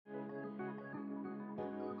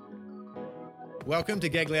Welcome to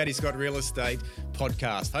Gagliardi Scott Real Estate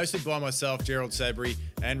Podcast, hosted by myself, Gerald Sabry,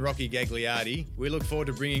 and Rocky Gagliardi. We look forward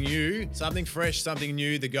to bringing you something fresh, something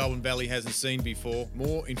new the Goulburn Valley hasn't seen before,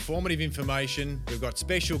 more informative information. We've got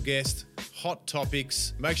special guests, hot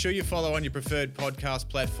topics. Make sure you follow on your preferred podcast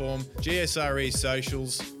platform, GSRE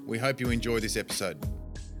socials. We hope you enjoy this episode.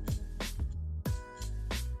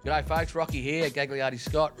 G'day folks, Rocky here, Gagliardi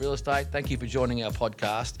Scott Real Estate. Thank you for joining our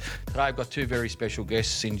podcast. Today I've got two very special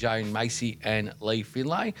guests in Jane Macy and Lee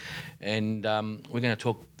Finlay, and we're going to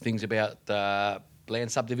talk things about land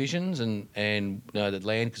subdivisions and you know, the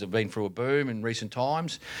land, because it's been through a boom in recent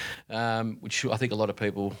times, which I think a lot of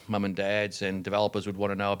people, mum and dads and developers, would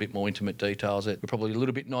want to know a bit more intimate details that we're probably a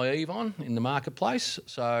little bit naive on in the marketplace.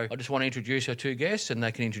 So I just want to introduce our two guests, and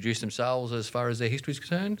they can introduce themselves as far as their history is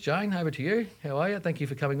concerned. Jane, over to you. How are you? Thank you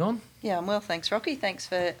for coming on. Yeah, I'm well, thanks, Rocky. Thanks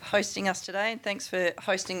for hosting us today, and thanks for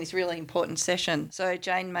hosting this really important session. So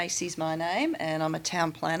Jane Macy's my name, and I'm a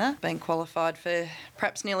town planner, been qualified for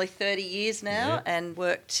perhaps nearly 30 years now, and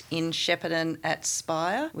worked in Shepparton at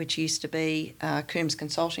Spire, which used to be Coombs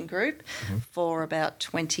Consulting Group, for about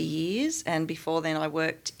 20 years. And before then I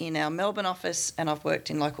worked in our Melbourne office, and I've worked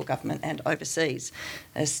in local government and overseas.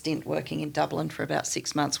 A stint working in Dublin for about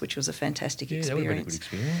 6 months, which was a fantastic experience. That would have been a good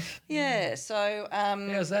experience. Yeah, so...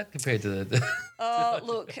 how's that compared to the... Oh,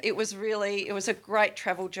 look, it was a great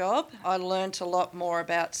travel job. I learnt a lot more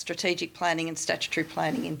about strategic planning and statutory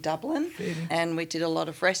planning in Dublin. And we did a lot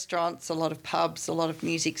of restaurants, a lot of pubs, a lot of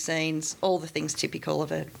music scenes, all the things typical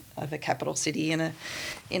of a capital city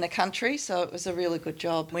in a country. So it was a really good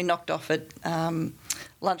job. We knocked off at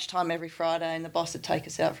lunchtime every Friday, and the boss would take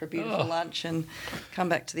us out for a beautiful lunch and come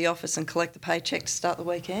back to the office and collect the paycheck to start the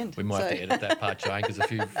weekend. We might have to edit that part, Jane, because a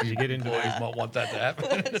few employees might want that to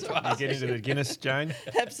happen. You get into the Guinness, Jane?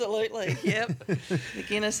 Absolutely, yep. The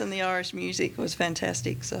Guinness and the Irish music was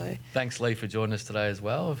fantastic. So thanks, Lee, for joining us today as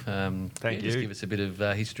well. Thank you. Just give us a bit of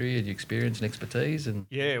history and your experience and expertise. And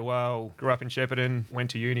yeah, well, grew up in Shepparton,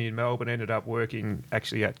 went to uni in Melbourne, ended up working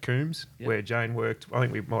actually at Coombs, where Jane worked. I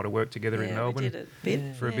think we might have worked together in Melbourne. We did a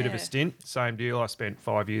bit. For a bit of a stint. Same deal. I spent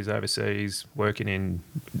 5 years overseas working in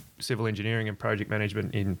civil engineering and project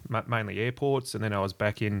management in mainly airports, and then I was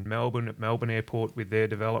back in Melbourne at Melbourne Airport with their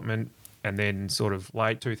development, and then sort of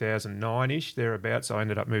late 2009-ish, thereabouts, I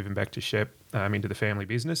ended up moving back to Shep into the family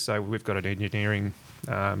business. So we've got an engineering,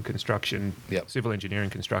 construction, civil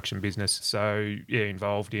engineering construction business. So, yeah,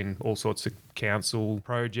 involved in all sorts of council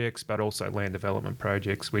projects, but also land development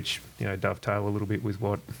projects, which, you know, dovetail a little bit with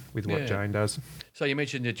what Jane does. So you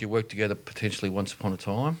mentioned that you worked together potentially once upon a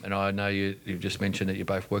time, and I know you've just mentioned that you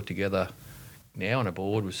both work together now on a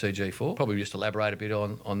board with CG4. Probably just elaborate a bit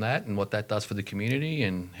on that and what that does for the community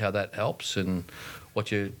and how that helps, and what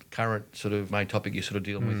your current sort of main topic you're sort of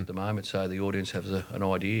dealing with at the moment, so the audience has an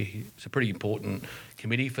idea. It's a pretty important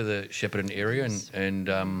committee for the Shepparton area, and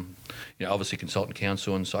you know, obviously consultant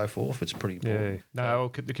council and so forth. It's pretty important. Yeah.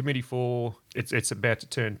 No, the committee it's about to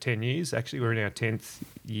turn 10 years. Actually, we're in our 10th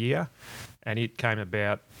year, and it came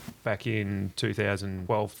about back in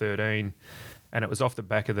 2012-13. And it was off the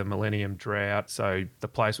back of the Millennium Drought, so the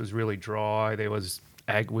place was really dry.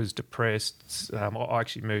 Ag was depressed. I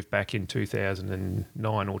actually moved back in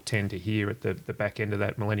 2009 or 10 to here at the back end of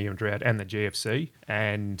that Millennium Drought and the GFC.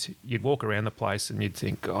 And you'd walk around the place and you'd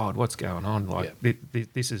think, God, what's going on?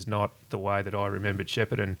 This is not the way that I remembered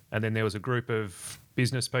Shepparton. And then there was a group of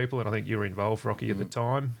business people, and I think you were involved, Rocky, at the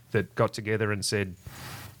time, that got together and said,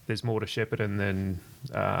 there's more to Shepparton than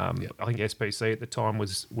I think SPC at the time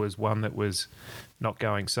was one that was not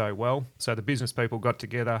going so well. So the business people got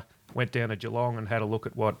together, went down to Geelong and had a look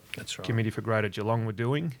at what Committee for Greater Geelong were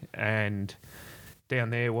doing. And down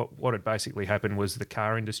there, what had basically happened was the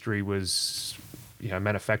car industry was, you know,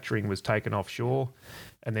 manufacturing was taken offshore.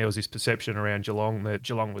 And there was this perception around Geelong that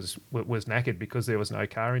Geelong was knackered because there was no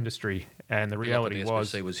car industry. And the reality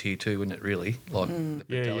was... The SPC was here too, wasn't it, really? Like the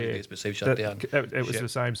mentality of the SPC shut down. It was the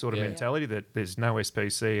same sort of mentality that there's no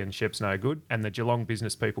SPC and Shep's no good. And the Geelong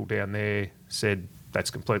business people down there said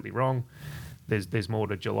that's completely wrong. There's more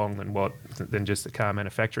to Geelong than just the car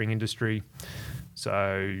manufacturing industry.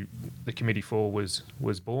 So the Committee 4 was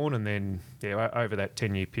born, and then over that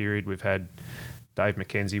 10-year period we've had... Dave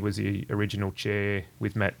McKenzie was the original chair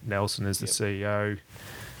with Matt Nelson as the CEO.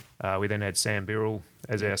 We then had Sam Birrell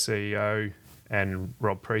as our CEO and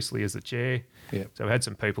Rob Priestley as the chair. Yeah. So we had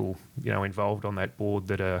some people, involved on that board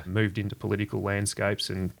that are moved into political landscapes,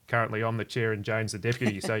 and currently I'm the chair and Jane's the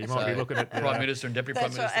deputy. So you might be looking at the Prime Minister and Deputy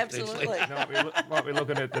Prime That's Minister. right, absolutely. might be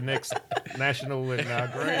looking at the next national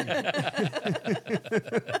and green.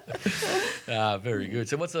 Very good.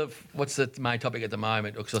 So what's the main topic at the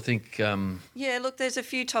moment? Because I think Yeah, look, there's a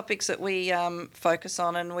few topics that we focus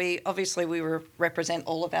on, and we represent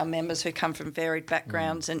all of our members who come from varied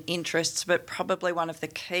backgrounds and interests, but probably one of the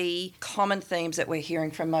key common themes that we're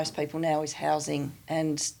hearing from most people now is housing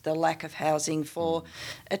and the lack of housing for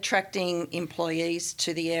attracting employees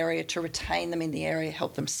to the area, to retain them in the area,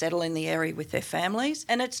 help them settle in the area with their families.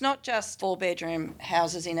 And it's not just 4-bedroom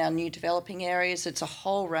houses in our new developing areas, it's a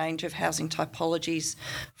whole range of housing typologies,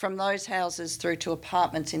 from those houses through to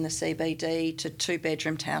apartments in the CBD to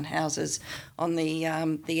 2-bedroom townhouses on the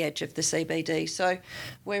edge of the CBD. So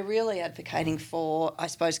we're really advocating for, I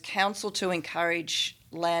suppose, council to encourage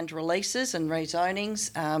land releases and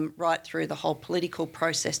rezonings right through the whole political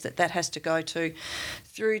process that has to go to,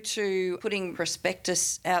 through to putting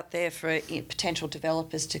prospectus out there for potential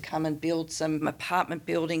developers to come and build some apartment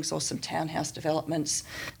buildings or some townhouse developments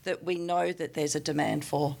that we know that there's a demand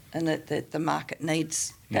for and that the market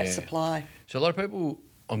needs that supply. So a lot of people,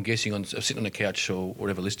 I'm guessing, sitting on the couch or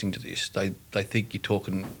whatever listening to this, they think you're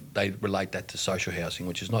talking, they relate that to social housing,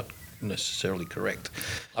 which is not necessarily correct.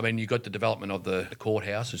 I mean, you've got the development of the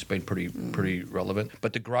courthouse, it's been pretty relevant,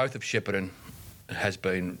 but the growth of Shepparton has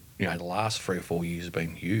been, the last 3 or 4 years has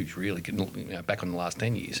been huge, really, back on the last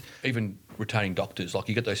 10 years. Even retaining doctors, like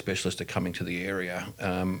you get those specialists that are coming to the area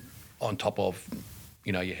on top of,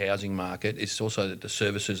 your housing market. It's also that the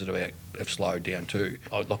services that have slowed down too.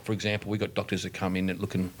 Like, for example, we got doctors that come in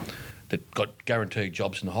that got guaranteed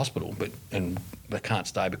jobs in the hospital, and they can't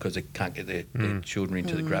stay because they can't get their children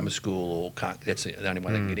into the grammar school, or that's the only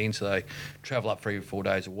way they can get in. So they travel up 3 or 4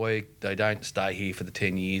 days a week. They don't stay here for the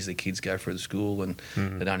 10 years. Their kids go through the school, and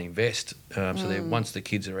they don't invest. So once the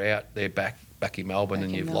kids are out, they're back in Melbourne,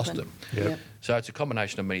 and you've lost them. Yep. So it's a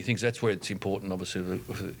combination of many things. That's where it's important, obviously,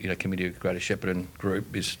 the Committee of Greater Shepparton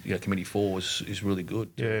Group is, Committee 4 is really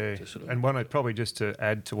good. To sort of, and probably just to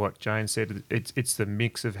add to what Jane said, it's the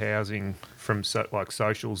mix of housing from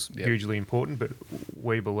socials hugely important, but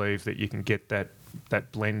we believe that you can get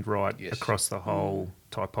that blend right across the whole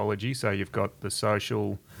typology. So you've got the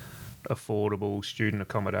social, affordable student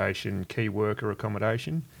accommodation, key worker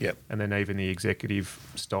accommodation, and then even the executive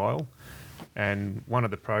style. And one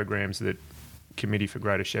of the programs that Committee for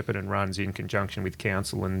Greater Shepparton runs in conjunction with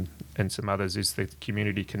council and some others is the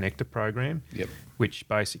Community Connector program, which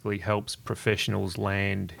basically helps professionals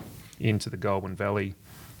land into the Goulburn Valley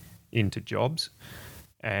into jobs,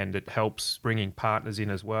 and it helps bringing partners in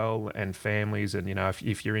as well, and families. And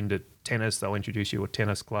if you're into tennis, they'll introduce you to a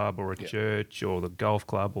tennis club or a church or the golf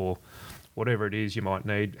club or whatever it is you might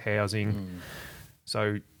need, housing.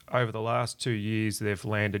 So over the last 2 years, they've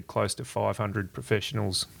landed close to 500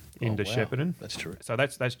 professionals into Shepparton. That's true. So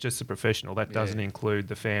that's just the professional. That doesn't include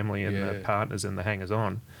the family and the partners and the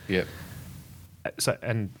hangers-on. Yeah. So,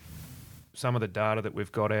 and some of the data that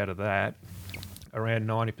we've got out of that, around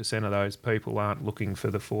 90% of those people aren't looking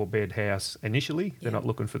for the 4-bed house initially. They're not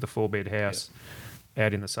looking for the 4-bed house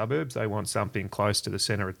out in the suburbs. They want something close to the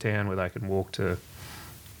centre of town where they can walk to,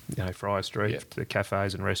 Friar Street, to the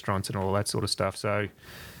cafes and restaurants and all that sort of stuff. So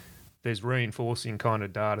there's reinforcing kind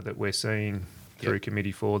of data that we're seeing through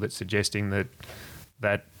Committee 4 that's suggesting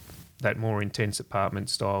that more intense apartment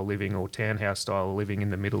style living or townhouse style living in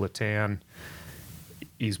the middle of town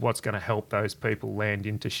is what's going to help those people land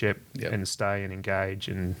into Shep and stay and engage.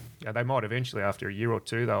 And they might eventually, after a year or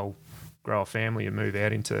two, they'll grow a family and move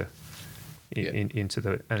out into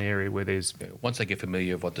an area where there's... Once they get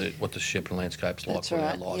familiar with what the Shepparton landscape's like, That's with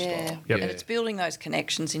right, our lifestyle. And it's building those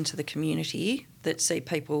connections into the community that see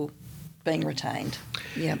people being retained.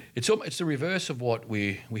 Yeah, it's the reverse of what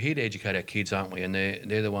we're here to educate our kids, aren't we? And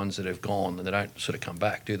they're the ones that have gone and they don't sort of come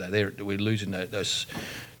back, do they? We're losing those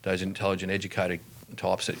intelligent, educated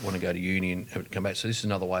types that want to go to uni and come back. So this is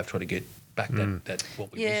another way of trying to get back that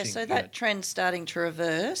what we're missing. So that trend's starting to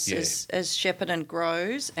reverse as Shepparton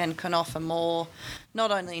grows and can offer more,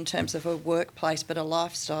 not only in terms of a workplace but a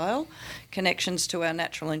lifestyle, connections to our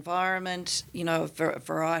natural environment, a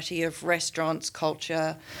variety of restaurants,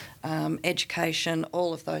 culture, education,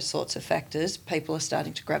 all of those sorts of factors. People are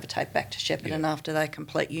starting to gravitate back to Shepparton after they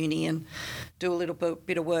complete uni and do a little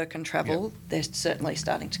bit of work and travel. They're certainly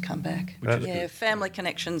starting to come back. Family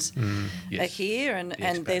connections are here,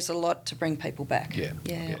 and there's a lot to bring people back.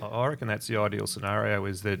 I reckon that's the ideal scenario,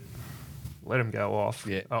 is that let them go off.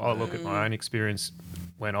 I look at my own experience,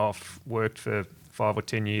 went off, worked for 5 or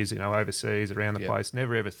 10 years, overseas, around the Yep. place.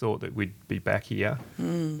 Never ever thought that we'd be back here,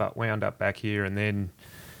 but wound up back here, and then,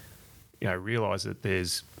 realised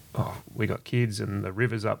that we got kids and the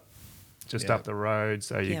river's up Yep. the road,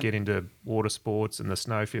 so you Yep. get into water sports and the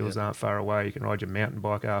snowfields Yep. aren't far away. You can ride your mountain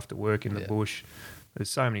bike after work in the Yep. bush. There's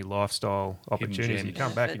so many lifestyle opportunities. You gems.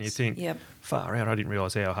 come back and you think, Yep. far out, I didn't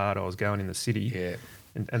realise how hard I was going in the city. Yeah.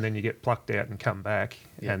 And then you get plucked out and come back,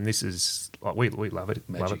 Yeah. and this is like we love it, love it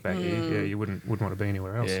Magic. back here. Yeah, you wouldn't want to be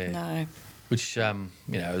anywhere else. Yeah. No. Which,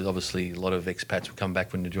 obviously a lot of expats would come back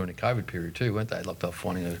during the COVID period too, weren't they? Like they were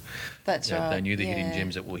finding That's right. they knew the hidden Yeah.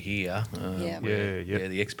 gems that were here. Yeah. Yeah.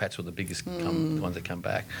 The expats were the biggest ones that come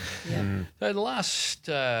back. Yeah. So the last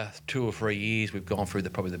 2 or 3 years, we've gone through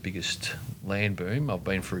probably the biggest land boom. I've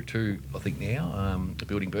been through 2, I think now, the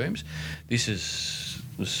building booms. This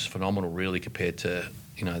was phenomenal, really, compared to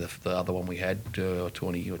the other one we had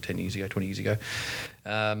 20 years ago.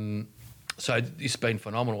 So it's been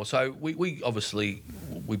phenomenal. So we obviously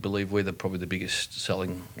believe we're probably the biggest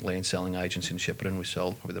land selling agents in Shepparton. We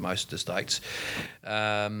sell probably the most estates.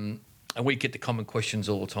 And we get the common questions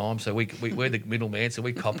all the time. So we're the middleman, so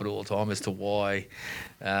we cop it all the time as to why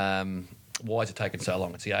is it taking so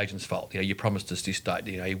long? It's the agent's fault. You promised us this date.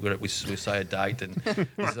 We say a date, and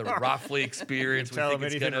this is a roughly experience we Tell think them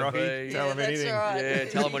it's anything, going to Rocky. be. Tell them that's anything. right. Yeah,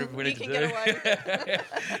 tell them what we You need to can do. get away with it.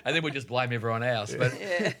 And then we just blame everyone else.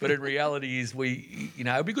 But in reality is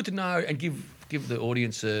it'd be good to know and give the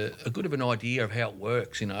audience a good of an idea of how it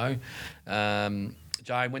works,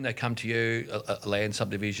 Jane, when they come to you, a land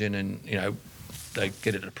subdivision, and, they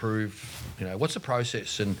get it approved, what's the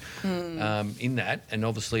process? And in that, and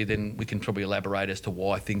obviously then we can probably elaborate as to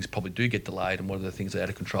why things probably do get delayed and what are the things that are out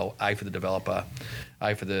of control, A, for the developer,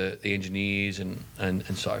 A, for the engineers and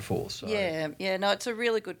so forth. So. Yeah, no, it's a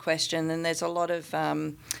really good question, and there's a lot of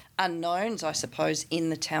unknowns, I suppose, in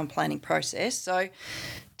the town planning process. So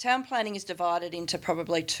town planning is divided into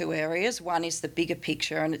probably 2 areas. One is the bigger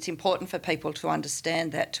picture, and it's important for people to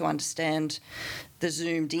understand that, to understand the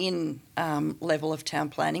zoomed in level of town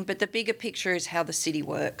planning. But the bigger picture is how the city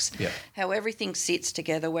works, how everything sits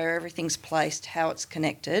together, where everything's placed, how it's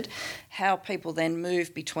connected, how people then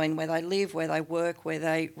move between where they live, where they work, where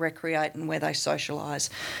they recreate and where they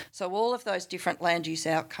socialise. So all of those different land use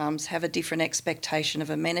outcomes have a different expectation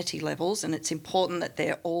of amenity levels, and it's important that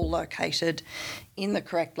they're all located in the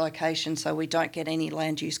correct location so we don't get any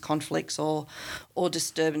land use conflicts or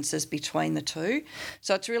disturbances between the two.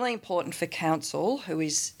 So it's really important for council, who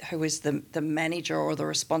is the manager or the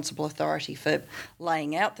responsible authority for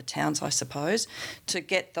laying out the towns, I suppose, to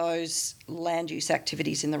get those land use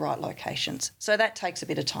activities in the right locations. So that takes a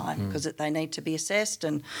bit of time because they need to be assessed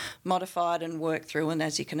and modified and worked through, and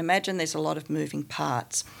as you can imagine, there's a lot of moving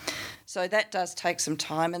parts. So that does take some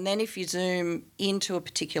time. And then if you zoom into a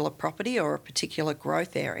particular property or a particular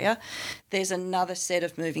growth area, there's another set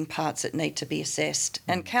of moving parts that need to be assessed.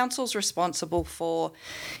 And council's responsible for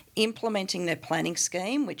implementing their planning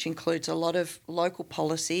scheme, which includes a lot of local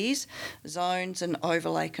policies, zones and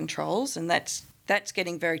overlay controls, and that's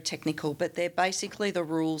getting very technical, but they're basically the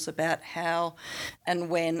rules about how and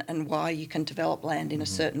when and why you can develop land in a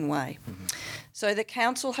certain way. So the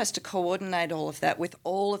council has to coordinate all of that with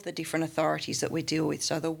all of the different authorities that we deal with.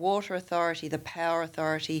 So the Water Authority, the Power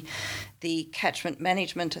Authority, the Catchment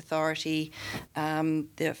Management Authority,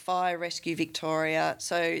 the Fire Rescue Victoria,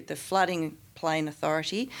 so the Flooding Plain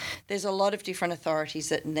Authority. There's a lot of different authorities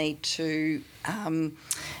that need to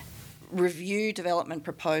review development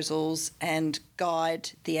proposals and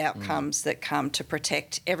guide the outcomes that come to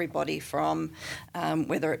protect everybody from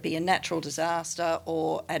whether it be a natural disaster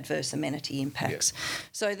or adverse amenity impacts.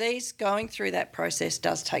 So going through that process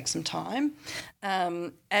does take some time.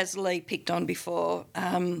 As Lee picked up before,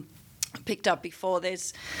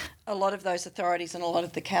 there's a lot of those authorities and a lot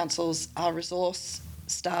of the councils are resource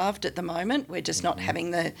starved at the moment. We're just not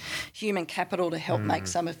having the human capital to help make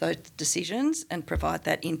some of those decisions and provide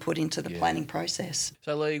that input into the planning process.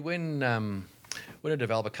 So Lee, when a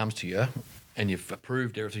developer comes to you and you've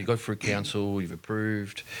approved everything, you've got through council, you've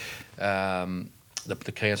approved,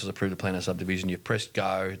 the council's approved the plan of subdivision, you've pressed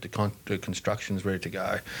go, the construction's ready to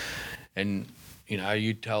go, and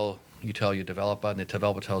you tell your developer, and the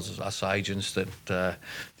developer tells us agents that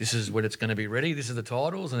this is when it's going to be ready, this is the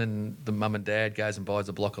titles, and then the mum and dad goes and buys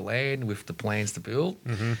a block of land with the plans to build,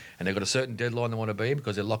 and they've got a certain deadline they want to be in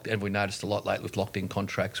because they're locked, and we noticed a lot lately with locked in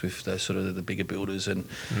contracts with the sort of the bigger builders and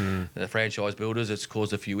the franchise builders. It's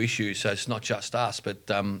caused a few issues, so it's not just us, but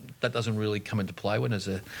that doesn't really come into play when as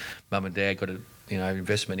a mum and dad got a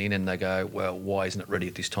investment in and they go, well, why isn't it ready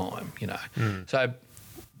at this time? So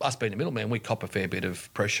us being the middleman, we cop a fair bit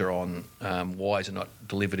of pressure on why is it not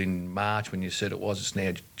delivered in March when you said it was? It's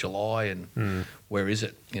now July, and where is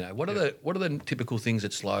it? You know, what are the typical things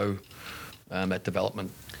that slow that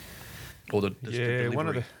development? Or the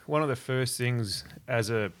delivery? one of the first things as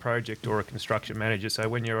a project or a construction manager. So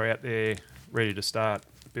when you're out there ready to start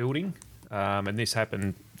building, and this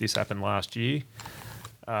happened last year,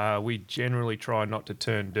 we generally try not to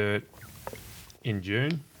turn dirt in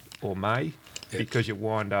June or May because you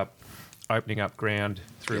wind up opening up ground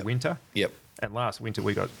through winter. Yep. And last winter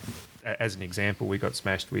we got, as an example, we got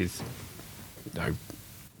smashed with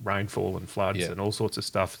rainfall and floods and all sorts of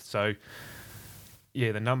stuff. So.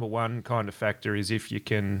 Yeah, the number one kind of factor is if you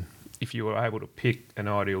were able to pick an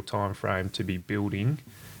ideal time frame to be building,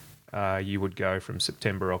 you would go from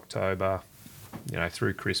September, October,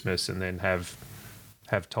 through Christmas, and then have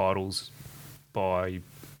titles by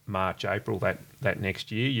March, April that next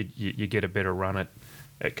year. You get a better run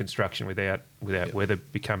at construction without weather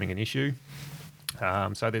becoming an issue.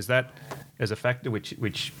 So there's that as a factor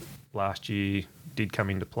which last year did come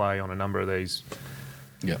into play on a number of these.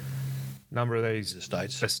 Yeah.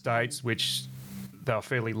 Estates, which they were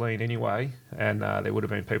fairly lean anyway, and there would have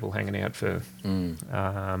been people hanging out for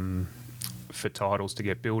titles to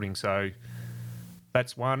get building. So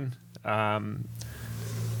that's one. I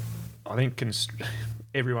think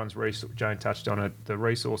everyone's Jane touched on it. The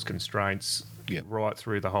resource constraints right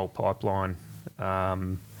through the whole pipeline,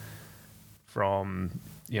 from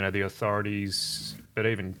the authorities, but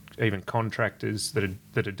even contractors that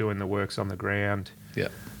are doing the works on the ground. Yeah.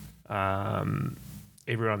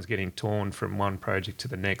 Everyone's getting torn from one project to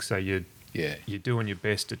the next, so you're doing your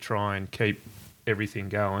best to try and keep everything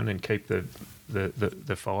going and keep the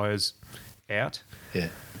fires out. Yeah.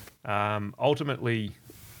 Ultimately,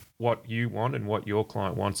 what you want and what your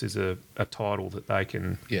client wants is a title that they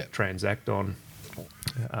can transact on.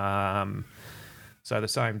 So the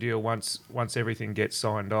same deal. Once everything gets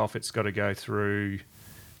signed off, it's got to go through.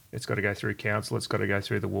 It's got to go through council. It's got to go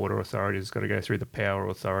through the water authorities. It's got to go through the power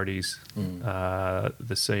authorities, the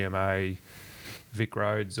CMA, Vic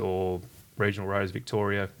Roads or Regional Roads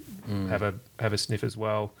Victoria have a sniff as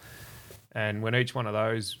well. And when each one of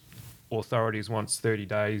those authorities wants 30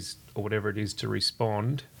 days or whatever it is to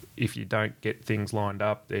respond, if you don't get things lined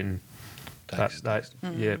up, then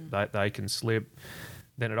they can slip.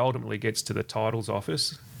 Then it ultimately gets to the titles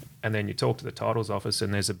office, and then you talk to the titles office,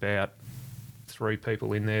 and there's about 3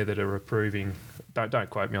 people in there that are approving. Don't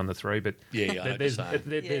quote me on the 3, but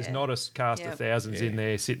there's not a cast of thousands in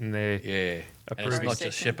there sitting there. Yeah, and it's not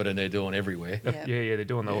just Shepparton; they're doing everywhere. They're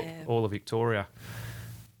doing all of Victoria.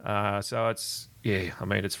 So it's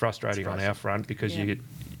it's frustrating on our front because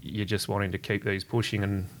you're just wanting to keep these pushing,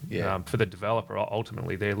 and for the developer,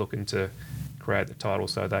 ultimately they're looking to create the title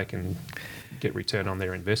so they can get return on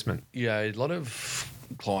their investment. Yeah, a lot of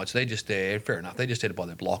clients, they're just there, fair enough. They're just there to buy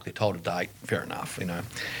their block. They're told a date, fair enough,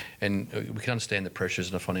 And we can understand the pressures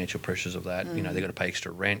and the financial pressures of that. They've got to pay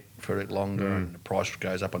extra rent for it longer, and the price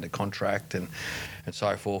goes up on their contract and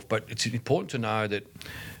so forth. But it's important to know that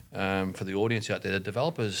for the audience out there, the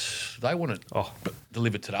developers, they want it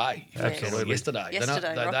delivered today. Absolutely. Yesterday.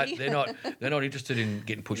 They're not interested in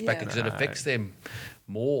getting pushed back because it affects them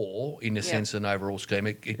more in the sense of an overall scheme.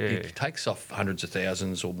 It takes off hundreds of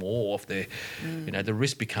thousands or more off their, the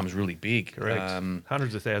risk becomes really big. Correct.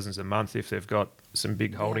 Hundreds of thousands a month if they've got some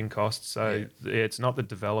big holding costs. So it's not the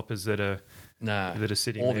developers that are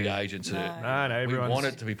sitting all there. The agents. No, we want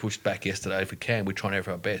it to be pushed back yesterday if we can. We're trying to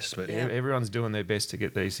do our best. But everyone's doing their best to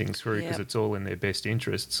get these things through because it's all in their best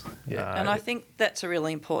interests. And I think that's a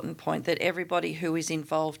really important point, that everybody who is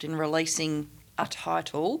involved in releasing a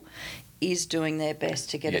title is doing their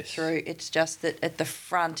best to get it through. It's just that at the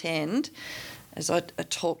front end, as I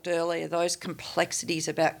talked earlier, those complexities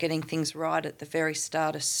about getting things right at the very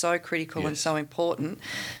start are so critical and so important.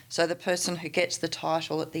 So the person who gets the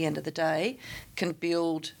title at the end of the day can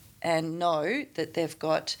build and know that they've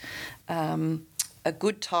got a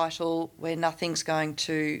good title where nothing's going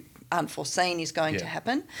to unforeseen is going to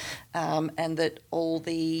happen, and that all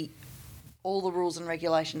the rules and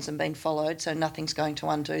regulations have been followed, so nothing's going to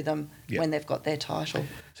undo them when they've got their title.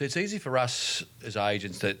 So it's easy for us as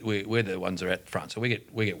agents that we're the ones that are at the front, so we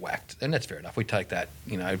get whacked, and that's fair enough. We take that,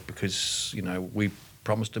 because we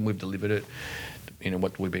promised them, we've delivered it,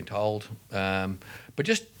 what we've been told. But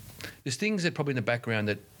just there's things that probably in the background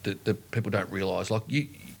that people don't realise, like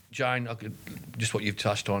Jane, just what you've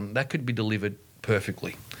touched on, that could be delivered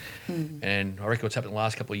perfectly. And I reckon what's happened in the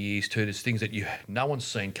last couple of years too, there's things that no one's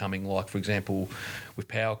seen coming, like, for example, with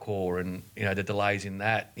Power Core and, the delays in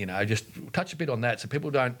that, just touch a bit on that so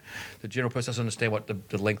the general person doesn't understand what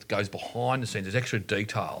the length goes behind the scenes. There's extra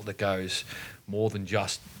detail that goes more than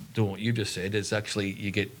just doing what you've just said. There's actually,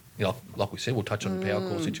 you get, like we said, we'll touch on the Power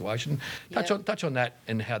Core situation, touch on that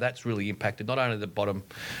and how that's really impacted not only the bottom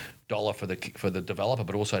dollar for the developer,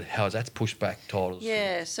 but also how that's pushed back titles.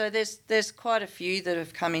 Yeah, so there's quite a few that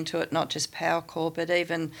have come into it, not just Power Core, but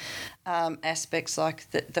even aspects like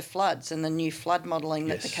the floods and the new flood modelling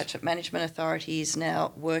that the Catch-up Management Authority is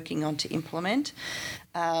now working on to implement.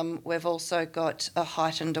 We've also got a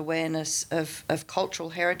heightened awareness of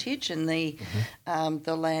cultural heritage and the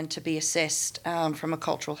land to be assessed from a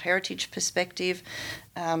cultural heritage perspective.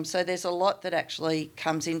 So there's a lot that actually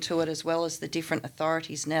comes into it, as well as the different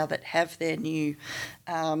authorities now that have their new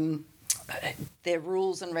their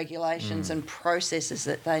rules and regulations and processes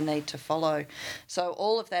that they need to follow. So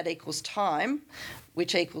all of that equals time,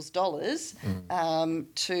 which equals dollars,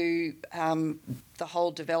 to the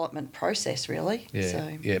whole development process, really.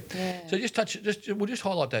 So we'll just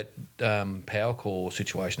highlight that Power Core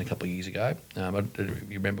situation a couple of years ago. You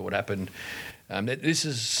remember what happened? This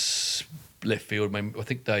is left field. I mean, I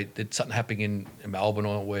think they did something happening in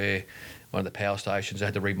Melbourne where one of the power stations they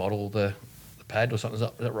had to remodel the pad or something. Is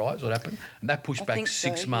that right? Is what happened? And that pushed back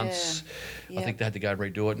 6 months. Yeah. I think they had to go and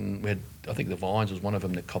redo it, and I think the Vines was one of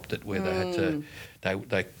them that copped it, where they had to. I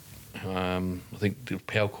think the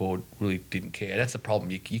Power Core really didn't care. That's the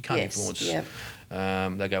problem. You can't influence. Yep.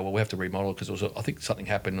 They go, well, we have to remodel because I think something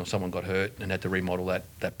happened or someone got hurt and had to remodel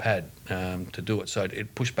that pad to do it. So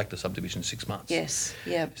it pushed back the subdivision 6 months. Yes.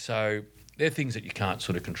 Yeah. So they're things that you can't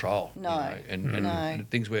sort of control. No. And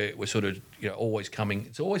things where we're sort of always coming.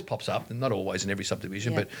 It always pops up, and not always in every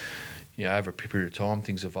subdivision, but over a period of time,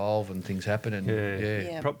 things evolve and things happen.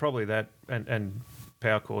 And probably that and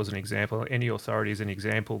Power Core is an example. Any authority is an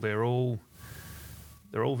example. They're all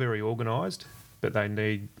very organised, but they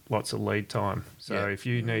need lots of lead time. So if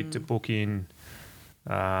you need to book in,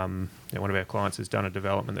 one of our clients has done a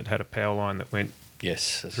development that had a power line that went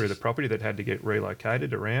through the property that had to get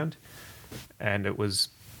relocated around, and it was,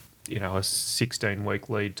 a 16-week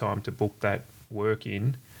lead time to book that work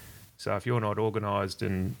in. So if you're not organised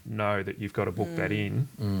and know that you've got to book that in,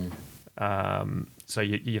 so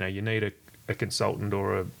you need a consultant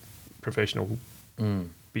or a professional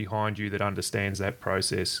behind you that understands that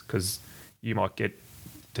process, because you might get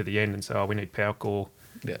to the end and say, we need Power Core.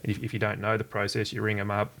 Yeah. If you don't know the process, you ring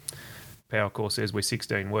them up. Power Core says we're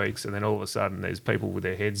 16 weeks, and then all of a sudden there's people with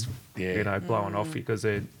their heads, blowing off because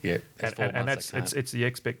they're and it's the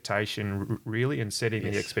expectation really, and setting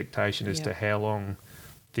the expectation as to how long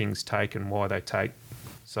things take and why they take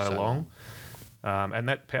so long. And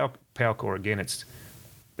that Power Core again, it's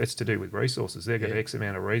to do with resources. They've got X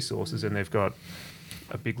amount of resources, and they've got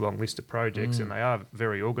a big long list of projects, and they are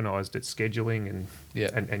very organised at scheduling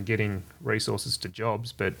and getting resources to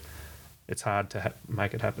jobs, but it's hard to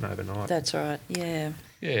make it happen overnight. That's right, yeah.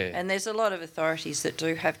 And there's a lot of authorities that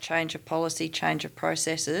do have change of policy, change of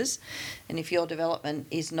processes, and if your development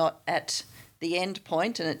is not at the end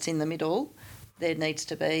point and it's in the middle, there needs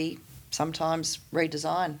to be sometimes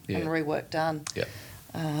redesign and rework done. Yeah.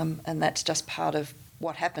 And that's just part of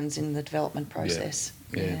what happens in the development process.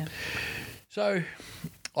 Yeah. So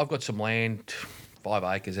I've got some land, 5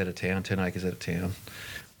 acres out of town, 10 acres out of town.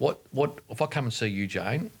 What if I come and see you,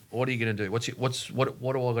 Jane? What are you going to do? What do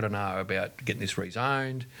I got to know about getting this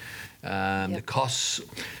rezoned? The costs,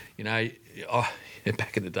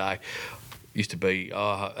 back in the day, used to be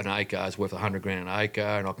an acre is worth $100,000 an acre,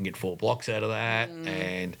 and I can get 4 blocks out of that,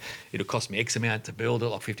 and it'll cost me X amount to build it,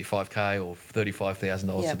 like $55,000 or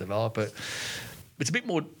 $35,000 to develop it. It's a bit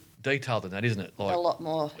more detailed than that, isn't it? Like, a lot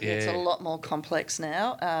more. Yeah. It's a lot more complex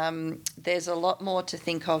now. There's a lot more to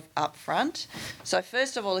think of up front. So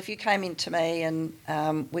first of all, if you came in to me and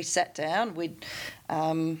we sat down, we'd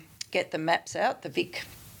get the maps out, the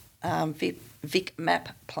Vic map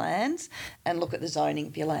plans, and look at the zoning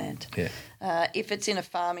of your land. Yeah. If it's in a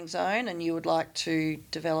farming zone and you would like to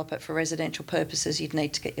develop it for residential purposes, you'd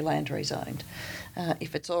need to get your land rezoned.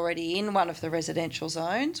 If it's already in one of the residential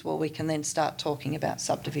zones, well, we can then start talking about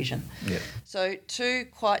subdivision. Yeah. So 2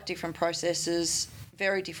 quite different processes,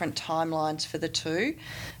 very different timelines for the 2.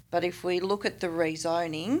 But if we look at the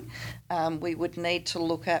rezoning, we would need to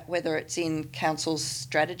look at whether it's in council's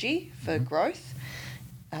strategy for growth.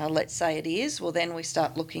 let's say it is, well, then we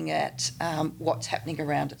start looking at what's happening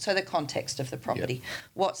around it. So the context of the property. Yep.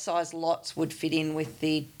 What size lots would fit in with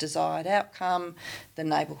the desired outcome, the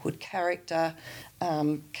neighbourhood character,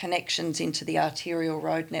 connections into the arterial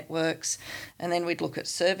road networks, and then we'd look at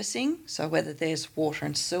servicing, so whether there's water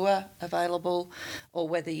and sewer available or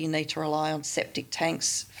whether you need to rely on septic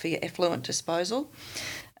tanks for your effluent disposal.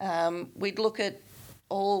 We'd look at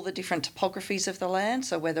all the different topographies of the land,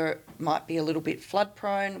 so whether it might be a little bit flood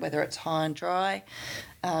prone, whether it's high and dry.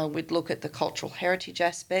 We'd look at the cultural heritage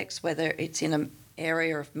aspects, whether it's in an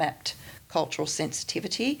area of mapped cultural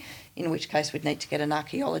sensitivity, in which case we'd need to get an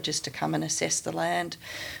archaeologist to come and assess the land.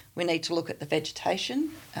 We need to look at the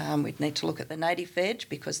vegetation. We'd need to look at the native veg,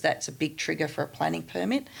 because that's a big trigger for a planning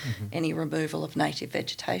permit, any removal of native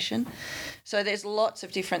vegetation. So there's lots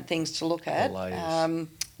of different things to look at,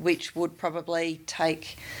 which would probably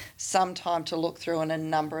take some time to look through and a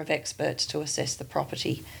number of experts to assess the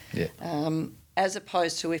property. Yeah. As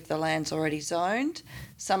opposed to if the land's already zoned,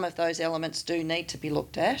 some of those elements do need to be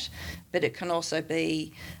looked at, but it can also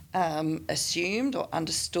be assumed or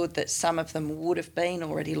understood that some of them would have been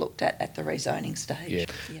already looked at the rezoning stage. Yeah.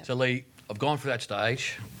 Yep. So, Lee, I've gone through that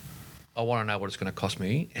stage. I want to know what it's going to cost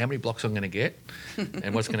me, how many blocks I'm going to get,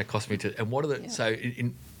 and what's going to cost me to, and what are the, so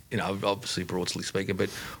in you know, obviously broadly speaking, but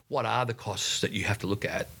what are the costs that you have to look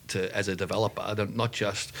at to, as a developer, not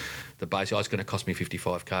just the base, it's going to cost me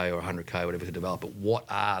 55K or 100K, whatever to develop, but what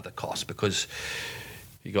are the costs? Because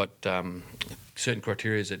you got certain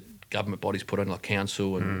criteria that government bodies put on, like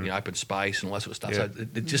council and open space and all that sort of stuff. Yeah. So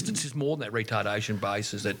it's just more than that retardation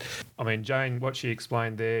base. Is that? I mean, Jane, what she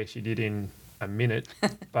explained there, she did in a minute,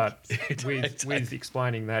 but with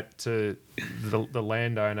explaining that to the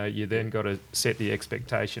landowner, you then got to set the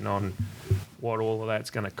expectation on what all of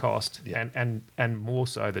that's going to cost, and more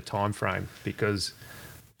so the time frame, because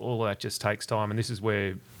all of that just takes time. And this is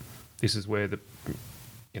where the,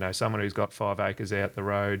 you know, someone who's got 5 acres out the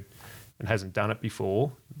road and hasn't done it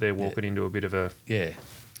before, they're walking into a bit of a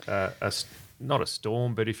not a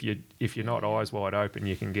storm, but if you're not eyes wide open,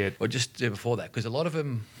 you can get. Or just before that, because a lot of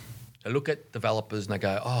them. They look at developers and they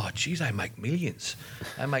go, "Oh, geez, they make millions.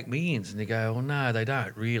 They make millions," and they go, "Well, no, they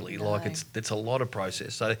don't really. No. Like it's a lot of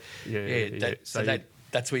process." So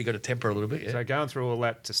that's where you got to temper a little bit. Yeah. So going through all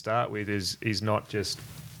that to start with is not just.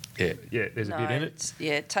 There's a bit in it.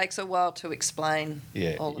 It takes a while to explain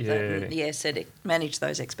all of that. And, manage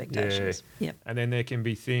those expectations. Yeah. Yep. And then there can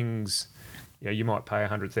be things, you know, you might pay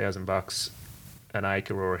 $100,000 an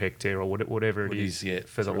acre or a hectare or whatever it is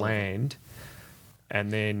for the land, and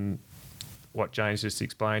then what James just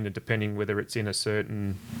explained, and depending whether it's in a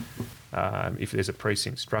certain, if there's a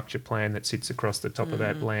precinct structure plan that sits across the top of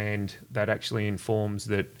that land, that actually informs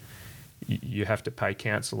that you have to pay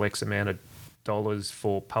council X amount of dollars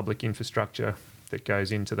for public infrastructure that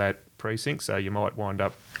goes into that precinct. So you might wind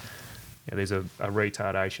up, you know, there's a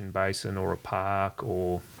retardation basin or a park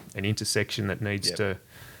or an intersection that needs to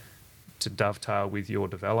dovetail with your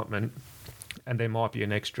development. And there might be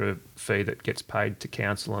an extra fee that gets paid to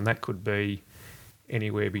council, and that could be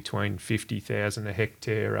anywhere between $50,000 a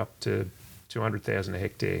hectare up to $200,000 a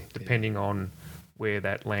hectare, depending on where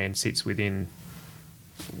that land sits within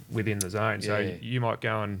the zone. So you might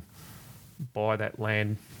go and buy that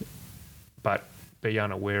land, but be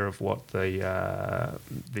unaware of what the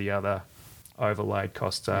other overlaid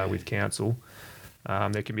costs are with council.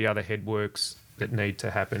 There can be other headworks that need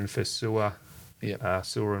to happen for sewer.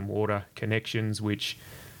 Sewer and water connections, which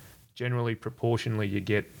generally proportionally you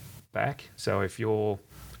get back. So if your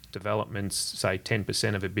development's, say,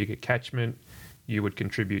 10% of a bigger catchment, you would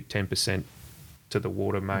contribute 10% to the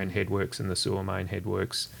water main headworks and the sewer main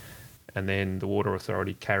headworks. And then the water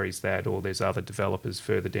authority carries that, or there's other developers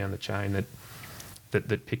further down the chain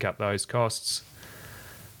that pick up those costs.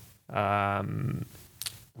 Road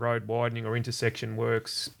widening or intersection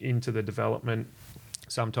works into the development.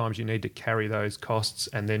 Sometimes you need to carry those costs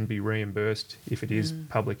and then be reimbursed if it is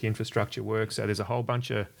public infrastructure work. So there's a whole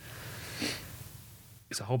bunch of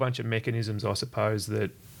mechanisms, I suppose,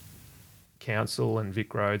 that council and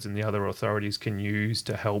Vic Roads and the other authorities can use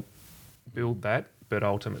to help build that. But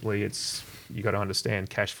ultimately, you got to understand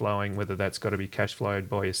cash flowing, whether that's got to be cash flowed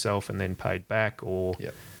by yourself and then paid back, or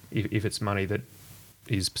if it's money that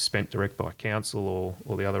is spent direct by council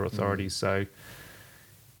or the other authorities. So,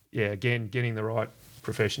 again, getting the right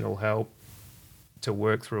professional help to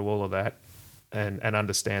work through all of that and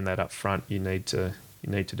understand that up front you need to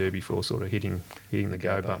do before sort of hitting the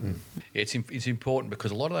go button. Yeah, it's important because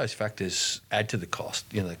a lot of those factors add to the cost,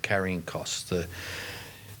 you know, the carrying costs,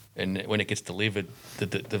 and when it gets delivered, the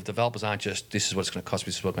developers aren't just, this is what it's going to cost me,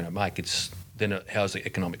 this is what I'm going to make. It's then how's the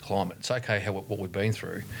economic climate? It's okay what we've been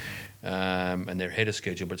through, and they're ahead of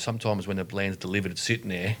schedule, but sometimes when the land's delivered, it's sitting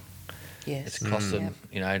there. Yes. It's costing,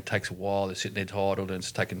 it takes a while. They're sitting there titled, and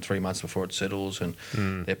it's taken 3 months before it settles, and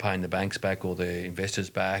they're paying the banks back or the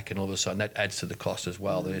investors back, and all of a sudden that adds to the cost as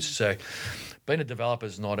well. So being a developer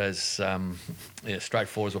is not as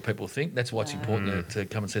straightforward as what people think. That's why it's important to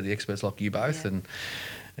come and see the experts like you both and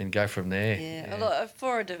go from there. Yeah. Look,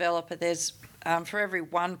 for a developer, there's for every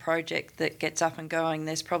one project that gets up and going,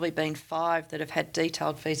 there's probably been 5 that have had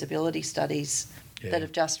detailed feasibility studies that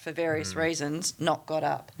have just, for various reasons, not got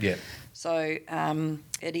up. Yeah. So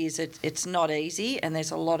it's not easy, and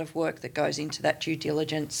there's a lot of work that goes into that due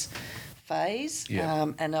diligence phase.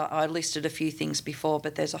 Yeah. And I listed a few things before,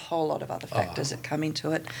 but there's a whole lot of other factors that come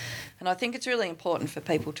into it. And I think it's really important for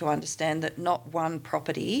people to understand that not one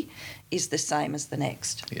property is the same as the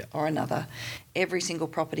next or another. Every single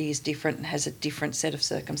property is different and has a different set of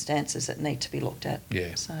circumstances that need to be looked at.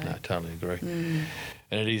 Yeah, so. No, totally agree. And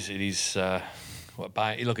it is.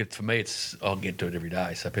 Look, for me, I'll get to it every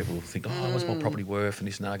day. So people think, what's my property worth and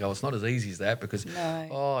this and that. I go, it's not as easy as that because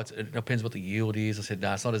it depends what the yield is. I said,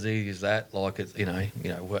 no, it's not as easy as that. Like it's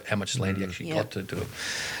how much land you actually got to do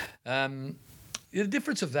it. The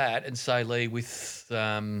difference of that, and say, Lee, with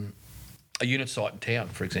a unit site in town,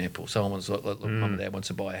 for example, someone was like, mum and dad wants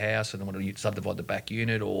to buy a house and they want to subdivide the back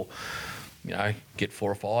unit, or get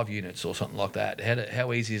 4 or 5 units or something like that.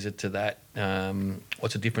 How easy is it to that?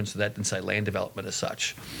 What's the difference to that than, say, land development as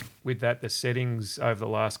such? With that, the settings over the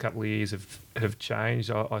last couple of years have changed.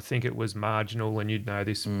 I think it was marginal, and you'd know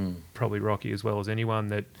this probably, Rocky, as well as anyone,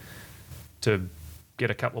 that to get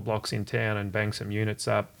a couple of blocks in town and bang some units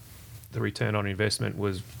up, the return on investment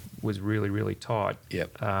was really, really tight.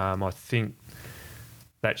 Yep. I think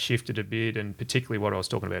that shifted a bit, and particularly what I was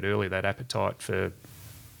talking about earlier, that appetite for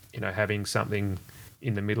having something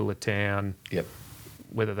in the middle of town. Yep.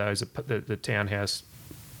 Whether those are the townhouse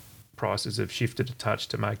prices have shifted a touch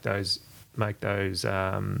to make those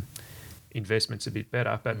investments a bit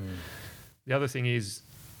better. But the other thing is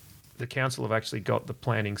the council have actually got the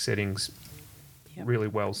planning settings really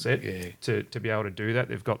well set to be able to do that.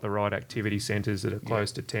 They've got the right activity centres that are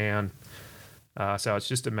close to town. So it's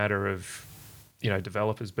just a matter of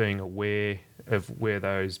developers being aware of where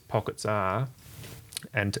those pockets are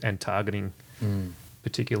and targeting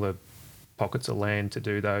particular pockets of land to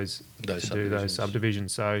do those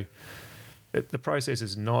subdivisions. So the process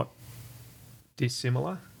is not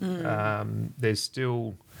dissimilar. There's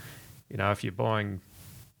still, if you're buying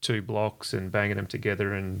 2 blocks and banging them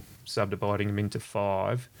together and subdividing them into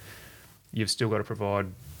 5, you've still got to provide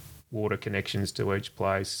water connections to each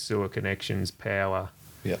place, sewer connections, power.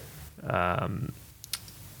 Yep.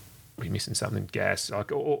 We're missing something, gas,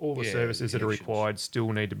 like all the services that are required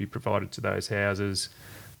still need to be provided to those houses.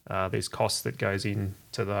 There's costs that goes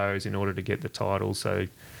into those in order to get the title. So,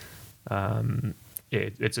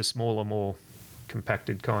 it's a smaller, more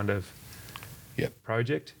compacted kind of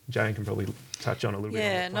project. Jane can probably touch on a little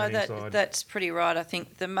bit on the planning side. That's pretty right. I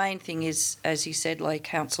think the main thing is, as you said, Lee,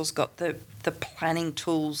 council's got the planning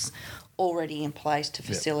tools already in place to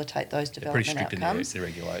facilitate those development outcomes. Pretty strict in the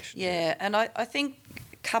regulations. Yeah, and I think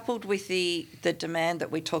coupled with the demand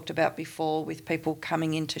that we talked about before, with people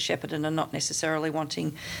coming into Shepparton and not necessarily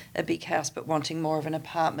wanting a big house but wanting more of an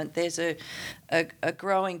apartment, there's a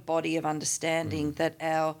growing body of understanding that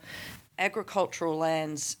our agricultural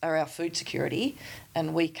lands are our food security,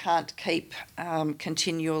 and we can't keep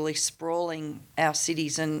continually sprawling our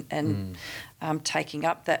cities and taking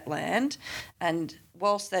up that land. And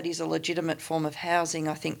whilst that is a legitimate form of housing,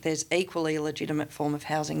 I think there's equally a legitimate form of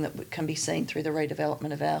housing that can be seen through the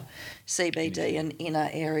redevelopment of our CBD and inner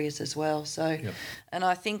areas as well. So, and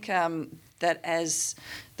I think that as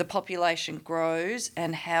the population grows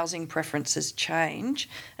and housing preferences change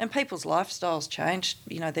and people's lifestyles change,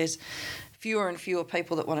 there's fewer and fewer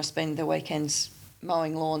people that want to spend their weekends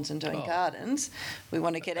mowing lawns and doing gardens. We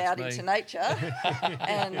want to get out into nature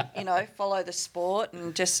and, follow the sport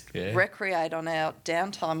and just recreate on our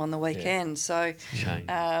downtime on the weekend. So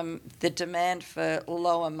the demand for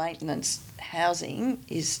lower maintenance housing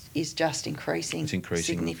is just increasing. It's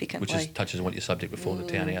increasing significantly. Which touches on what your subject before, the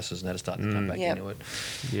townhouses and that are starting to come back into it.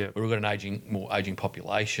 Yeah. We've got an more ageing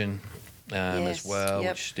population. As well,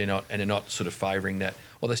 which they're not sort of favouring that.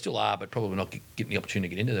 Well, they still are, but probably not getting the opportunity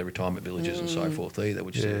to get into their retirement villages and so forth either,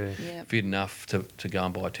 which is fit enough to go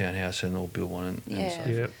and buy a townhouse or build one and so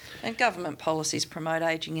forth. And government policies promote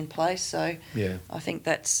ageing in place, so I think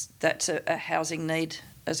that's a housing need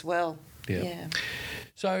as well. Yeah.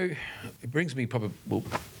 So it brings me we'll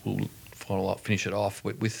finish it off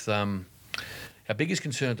with our Our biggest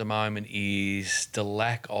concern at the moment is the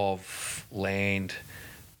lack of land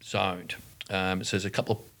zoned. So there's a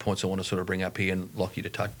couple of points I want to sort of bring up here and like you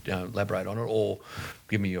to elaborate on it or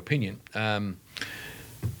give me your opinion.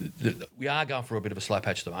 We are going for a bit of a slow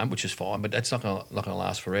patch at the moment, which is fine, but that's not going to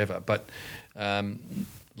last forever. But land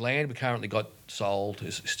we currently got sold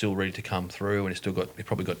is still ready to come through, and we've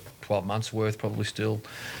probably got 12 months worth probably still.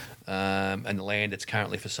 And the land that's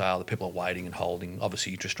currently for sale, the people are waiting and holding,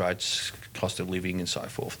 obviously interest rates, cost of living and so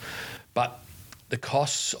forth. But the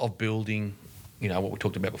costs of building, what we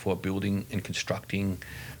talked about before, building and constructing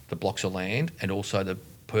the blocks of land, and also the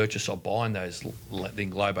purchase or buying the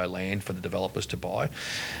Globo land for the developers to buy,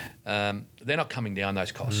 they're not coming down,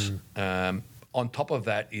 those costs. On top of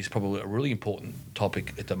that is probably a really important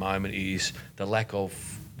topic at the moment is the lack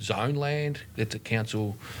of zone land that the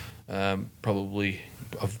council probably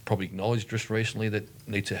acknowledged just recently that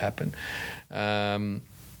needs to happen.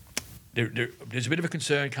 There's a bit of a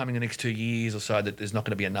concern coming the next 2 years or so that there's not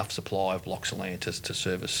going to be enough supply of blocks of land to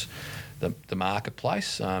service the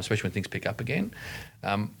marketplace, especially when things pick up again.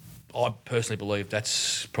 I personally believe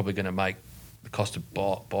that's probably going to make the cost of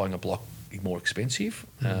buying a block more expensive.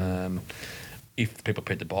 If people are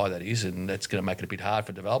prepared to buy, that is, and that's going to make it a bit hard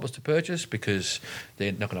for developers to purchase because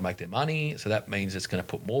they're not going to make their money. So that means it's going to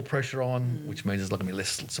put more pressure on, which means there's not going to be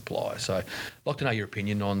less supply. So I'd like to know your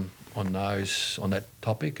opinion on that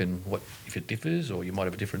topic and what if it differs or you might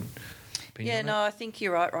have a different opinion. Yeah, no, I think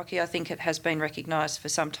you're right, Rocky. I think it has been recognised for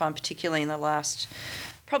some time, particularly in the last,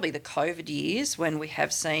 probably the COVID years when we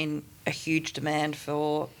have seen a huge demand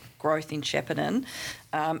for growth in Shepparton.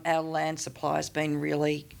 Our land supply has been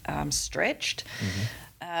really stretched.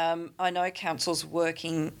 I know council's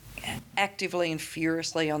working actively and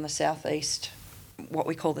furiously on the southeast, what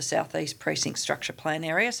we call the southeast precinct structure plan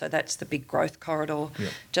area. So that's the big growth corridor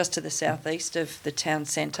just to the southeast of the town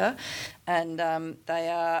centre. And they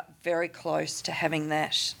are very close to having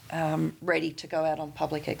that ready to go out on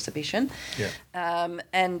public exhibition.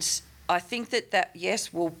 And I think that,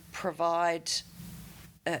 yes, will provide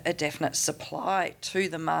a definite supply to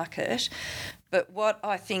the market. But what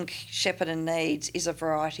I think Shepparton needs is a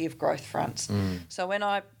variety of growth fronts. So when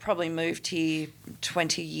I probably moved here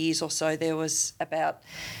 20 years or so, there was about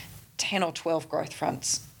 10 or 12 growth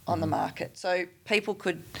fronts on the market. So people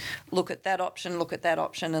could look at that option,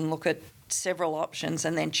 and look at several options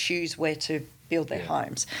and then choose where to build their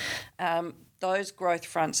homes. Those growth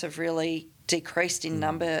fronts have really decreased in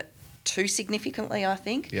number too significantly, I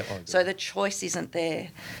think. So the choice isn't there.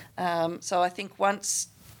 So I think once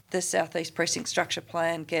the Southeast Precinct Structure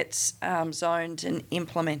Plan gets zoned and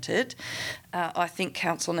implemented, I think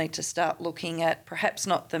council need to start looking at perhaps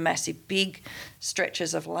not the massive big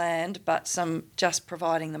stretches of land, but just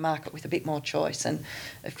providing the market with a bit more choice and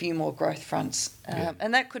a few more growth fronts.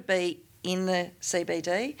 And that could be in the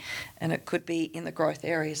CBD and it could be in the growth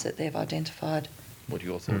areas that they've identified. What are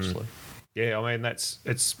your thoughts, Lee? Yeah, I mean, it's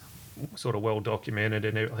sort of well documented,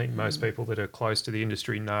 and I think most people that are close to the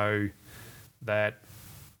industry know that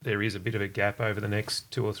there is a bit of a gap over the next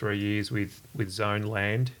 2 or 3 years with zone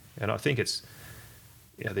land, and I think it's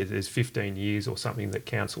there's 15 years or something that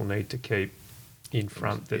council need to keep in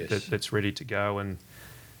front that's ready to go, and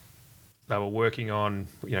they were working on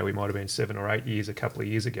we might have been 7 or 8 years a couple of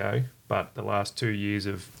years ago, but the last 2 years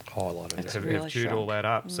have chewed all that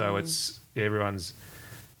up. So it's everyone's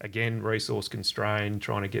again resource constrained,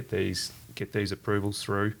 trying to get these approvals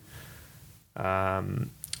through. One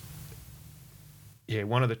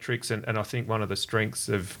of the tricks and I think one of the strengths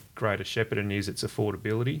of Greater Shepparton is its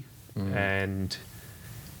affordability. And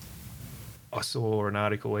I saw an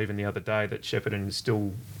article even the other day that Shepparton is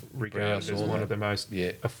still regarded as one of the most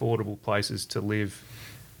affordable places to live.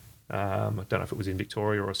 I don't know if it was in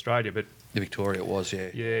Victoria or Australia, but Victoria it was,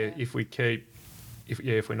 if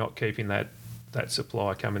we're not keeping that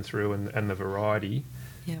supply coming through and the variety,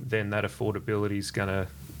 then that affordability is going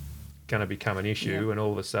to become an issue, and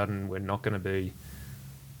all of a sudden we're not going to be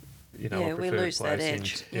a preferred we lose place. that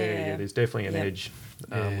edge. There's definitely an edge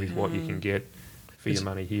with what you can get for your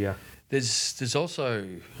money here. There's also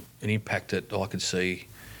an impact that I could see.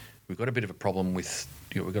 We've got a bit of a problem with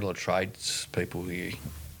we've got a lot of trades people here,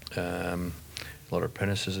 a lot of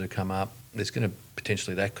apprentices that have come up. There's going to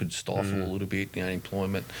potentially that could stifle a little bit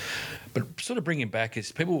employment. But sort of bringing back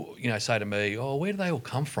is people say to me, oh, where do they all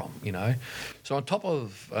come from? So on top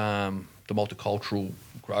of the multicultural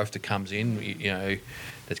growth that comes in,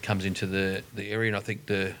 that comes into the area, and I think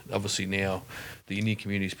obviously now the Indian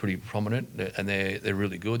community is pretty prominent, and they're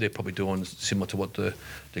really good. They're probably doing similar to what the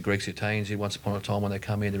Greeks, the Italians did once upon a time when they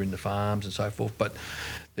come in. They're in the farms and so forth, but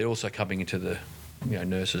they're also coming into the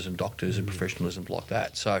nurses and doctors and professionalism like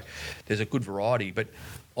that. So there's a good variety. But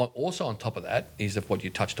also on top of that is that what you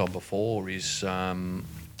touched on before is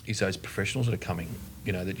those professionals that are coming,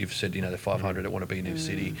 that you've said, the 500 that want to be in their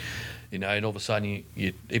city, and all of a sudden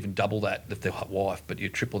you even double that with their wife, but you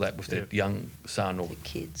triple that with their young son or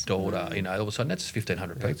kids. daughter, all of a sudden that's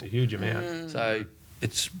 1,500 people. That's a huge amount. So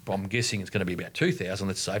I'm guessing it's going to be about 2,000.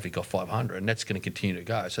 Let's say if you've got 500, and that's going to continue to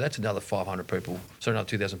go. So that's another 500 people, so another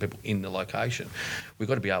 2,000 people in the location. We've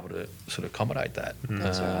got to be able to sort of accommodate that.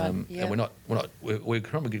 That's right. Yep. And we're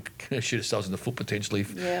probably going to shoot ourselves in the foot potentially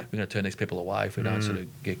if we're going to turn these people away if we don't sort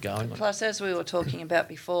of get going. Plus, as we were talking about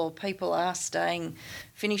before, people are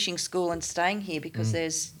finishing school and staying here because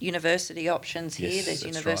there's university options here. Yes, There's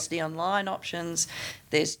that's university online options.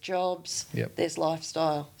 There's jobs. There's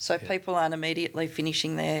lifestyle. So people aren't immediately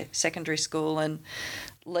finishing their secondary school and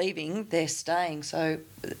leaving, they're staying. So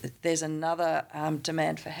there's another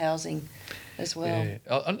demand for housing as well. Yeah.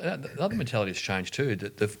 Another mentality has changed too.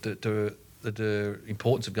 The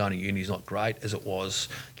importance of going to uni is not great as it was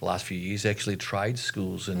the last few years. Actually, trade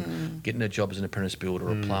schools and getting a job as an apprentice builder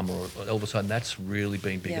or a plumber, or all of a sudden that's really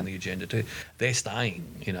been big on the agenda too. They're staying,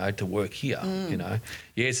 to work here. Yeah,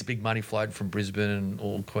 it's a big money flowed from Brisbane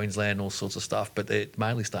or Queensland, all sorts of stuff, but they're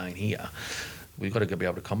mainly staying here. We've got to be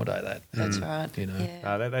able to accommodate that. That's right.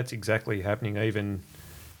 Yeah. That's exactly happening.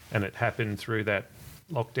 And it happened through that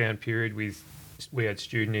lockdown period. We had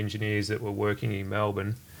student engineers that were working in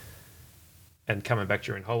Melbourne and coming back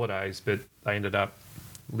during holidays, but they ended up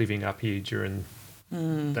living up here during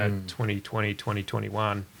that 2020,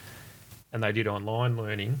 2021, and they did online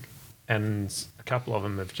learning, and a couple of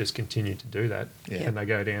them have just continued to do that. And they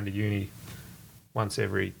go down to uni once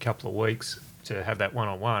every couple of weeks to have that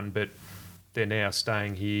one-on-one, but they're now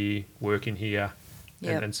staying here, working here,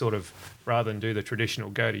 and sort of, rather than do the traditional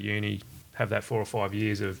go to uni, have that 4 or 5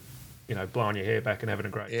 years of blowing your hair back and having a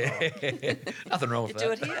great time. Nothing wrong with that.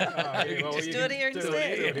 Do it here. Just do it here instead. Do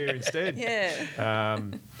it here instead. Yeah.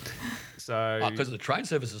 Because the train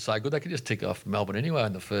service is so good, they can just tick off Melbourne anyway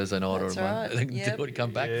on the Thursday night That's or a Monday. right. They can do it and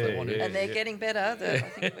come back if they want to. And they're getting better.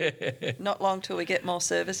 I think not long till we get more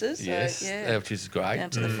services. So, which is great. Down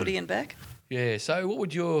to the footy and back. Yeah, so what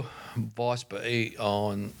would your advice be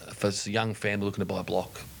for a young family looking to buy a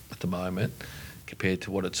block at the moment compared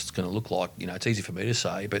to what it's going to look like? It's easy for me to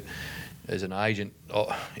say, but as an agent,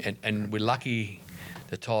 and we're lucky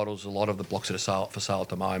the titles, a lot of the blocks that are for sale at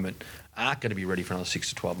the moment aren't going to be ready for another 6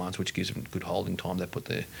 to 12 months, which gives them good holding time. They put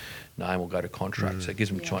their name or go to contract, so it gives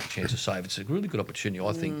them a chance to save. It's a really good opportunity,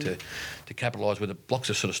 I think, to capitalise where the blocks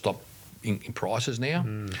have sort of stopped in prices now.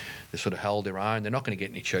 They've sort of held their own. They're not going to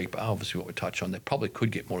get any cheaper, obviously, what we touch on. They probably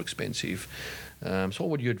could get more expensive. So what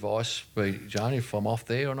would your advice be, Janie, if I'm off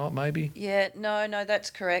there or not, maybe? Yeah, no,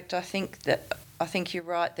 that's correct. I think you're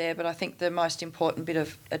right there, but I think the most important bit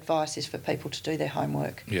of advice is for people to do their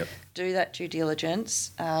homework. Yep. Do that due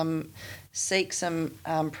diligence. Seek some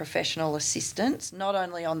professional assistance, not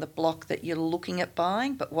only on the block that you're looking at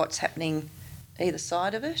buying, but what's happening either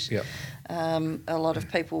side of it. Yep. A lot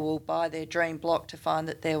of people will buy their dream block to find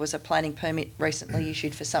that there was a planning permit recently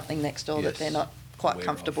issued for something next door that they're not quite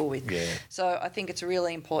comfortable with. Yeah. So I think it's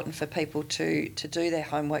really important for people to do their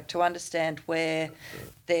homework, to understand where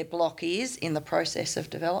their block is in the process of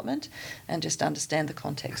development and just understand the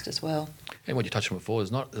context as well. And what you touched on before,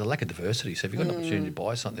 there's a lack of diversity. So if you've got an opportunity to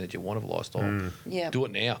buy something that you want of a lifestyle, do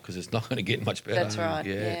it now because it's not going to get much better. That's right.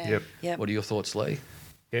 Yep. What are your thoughts, Lee?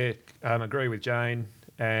 Yeah, agree with Jane,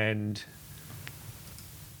 and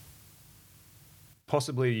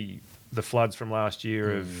possibly the floods from last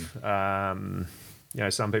year of,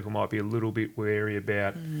 some people might be a little bit wary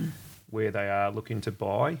about where they are looking to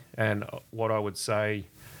buy. And what I would say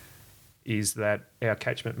is that our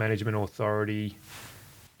catchment management authority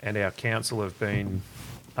and our council have been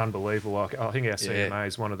unbelievable. I think our CMA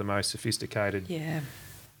is one of the most sophisticated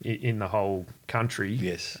in the whole country.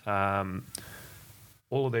 Yes.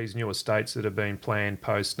 All of these new estates that have been planned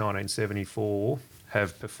post 1974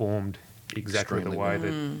 have performed exactly the way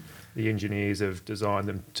that the engineers have designed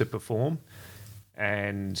them to perform.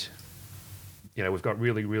 And, we've got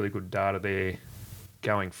really, really good data there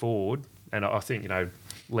going forward. And I think,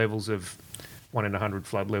 levels of 1 in 100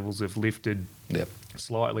 flood levels have lifted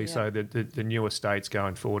slightly. So the new estates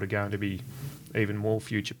going forward are going to be even more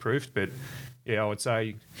future-proofed. But, I would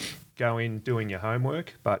say go in doing your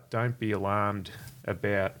homework, but don't be alarmed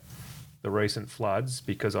about the recent floods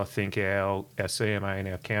because I think our CMA and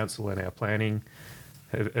our council and our planning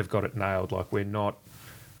have got it nailed. Like we're not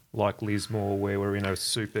like Lismore where we're in a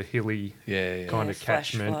super hilly kind of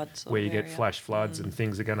catchment where you get flash floods and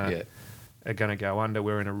things are gonna go under.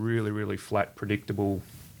 We're in a really, really flat, predictable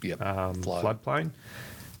floodplain.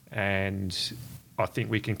 And I think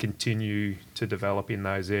we can continue to develop in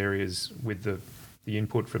those areas with the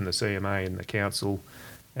input from the CMA and the council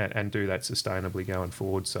and do that sustainably going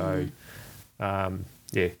forward. So,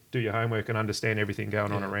 do your homework and understand everything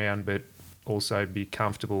going on around, but also be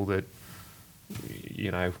comfortable that,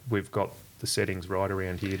 we've got the settings right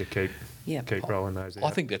around here to keep rolling those out. I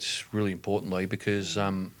think that's really important, Lee, because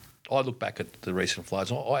I look back at the recent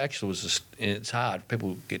floods. I actually was just, and it's hard.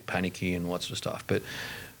 People get panicky and all that sort of stuff, but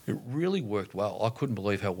it really worked well. I couldn't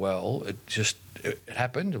believe how well it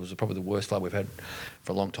happened. It was probably the worst flood we've had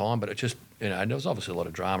for a long time, but it just, and there was obviously a lot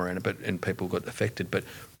of drama in it, and people got affected. But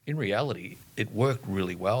in reality, it worked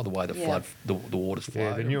really well, the way the waters flowed.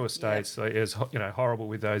 Yeah, the newer states, it was, horrible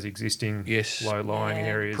with those existing low-lying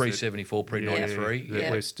areas. Pre-74, pre-93.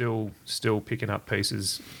 That we're still picking up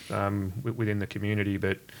pieces within the community,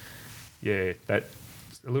 but that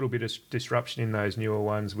a little bit of disruption in those newer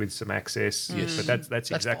ones with some access. Yes. But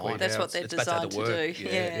that's exactly that's what they're designed to do.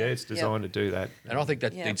 Yeah, it's designed to do that. And I think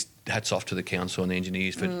that needs hats off to the council and the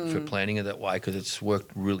engineers for planning it that way, because it's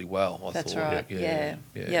worked really well, I thought. That's right.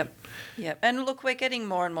 Yep. And look, we're getting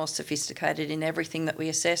more and more sophisticated in everything that we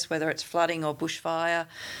assess, whether it's flooding or bushfire,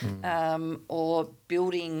 or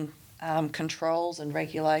building controls and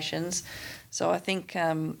regulations. So I think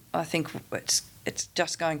it's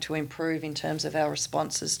just going to improve in terms of our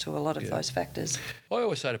responses to a lot of those factors. I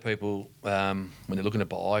always say to people when they're looking to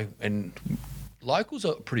buy, and locals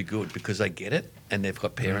are pretty good because they get it and they've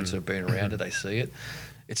got parents that have been around it, they see it.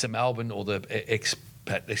 It's a Melbourne or the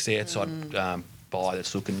expat, it's the outside buyer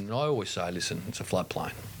that's looking, and I always say, listen, it's a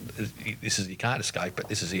floodplain. You can't escape it,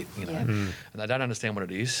 this is it, And they don't understand what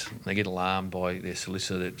it is. They get alarmed by their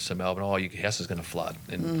solicitor at St Melbourne, your house is going to flood.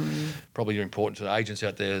 And probably important to the agents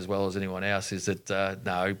out there as well as anyone else is that,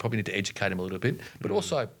 no, you probably need to educate them a little bit, but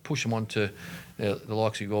also push them on to the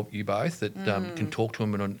likes of you both that can talk to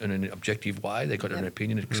them in an objective way. They've got an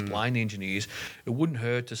opinion to explain the engineers. It wouldn't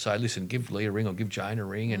hurt to say, listen, give Lee a ring or give Jane a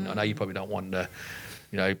ring, and I know you probably don't want to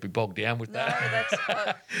be bogged down with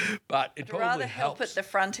that. But it probably rather helps. help at the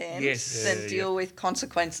front end than deal with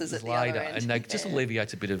consequences at the later. other end. And they just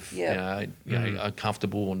alleviates a bit of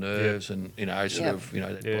uncomfortable nerves and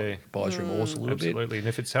that buyer's remorse a little bit. Absolutely. And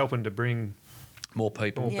if it's helping to bring more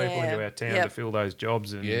people into our town to fill those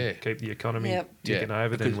jobs and keep the economy ticking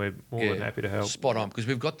over, then we're more than happy to help. Spot on, because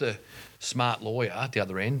we've got the smart lawyer at the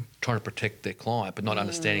other end trying to protect their client, but not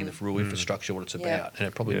understanding the real infrastructure, what it's about, and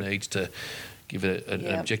it probably needs to give it an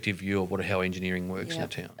objective view of how engineering works in the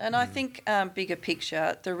town. And I think bigger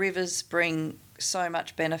picture, the rivers bring so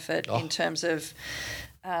much benefit in terms of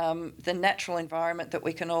the natural environment that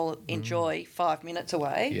we can all enjoy 5 minutes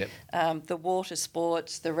away, the water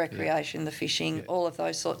sports, the recreation, the fishing, all of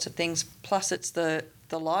those sorts of things, plus it's the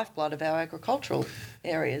lifeblood of our agricultural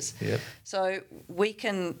areas. So we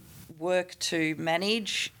can work to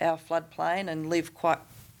manage our floodplain and live quite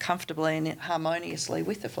comfortably and harmoniously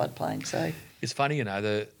with the floodplain. So it's funny,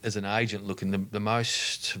 as an agent looking, the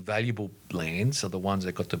most valuable lands are the ones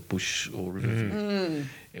that got the bush or river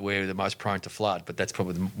where they're the most prone to flood, but that's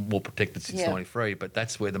probably the more protected since 93, but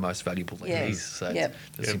that's where the most valuable land is. So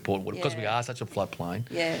that's important. Because we are such a floodplain,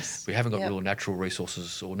 we haven't got real natural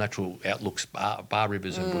resources or natural outlooks, bar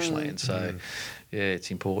rivers and bushland. So, it's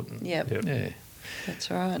important. Yeah, that's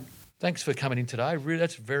right. Thanks for coming in today. Really,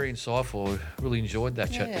 that's very insightful. Really enjoyed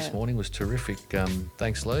that chat this morning. It was terrific.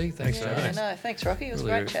 Thanks, Lee. Thanks, thanks, Rocky. It was a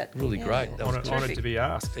great chat. Really great. Honoured to be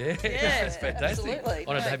asked. Yeah, that's fantastic. Absolutely.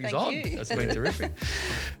 Honoured to have you on. That's been terrific.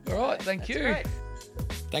 All right, thank you. Great.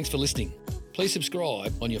 Thanks for listening. Please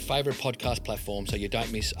subscribe on your favourite podcast platform so you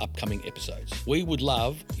don't miss upcoming episodes. We would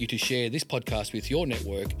love you to share this podcast with your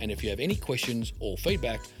network, and if you have any questions or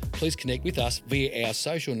feedback, please connect with us via our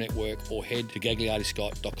social network or head to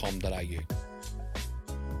gagliardiscott.com.au.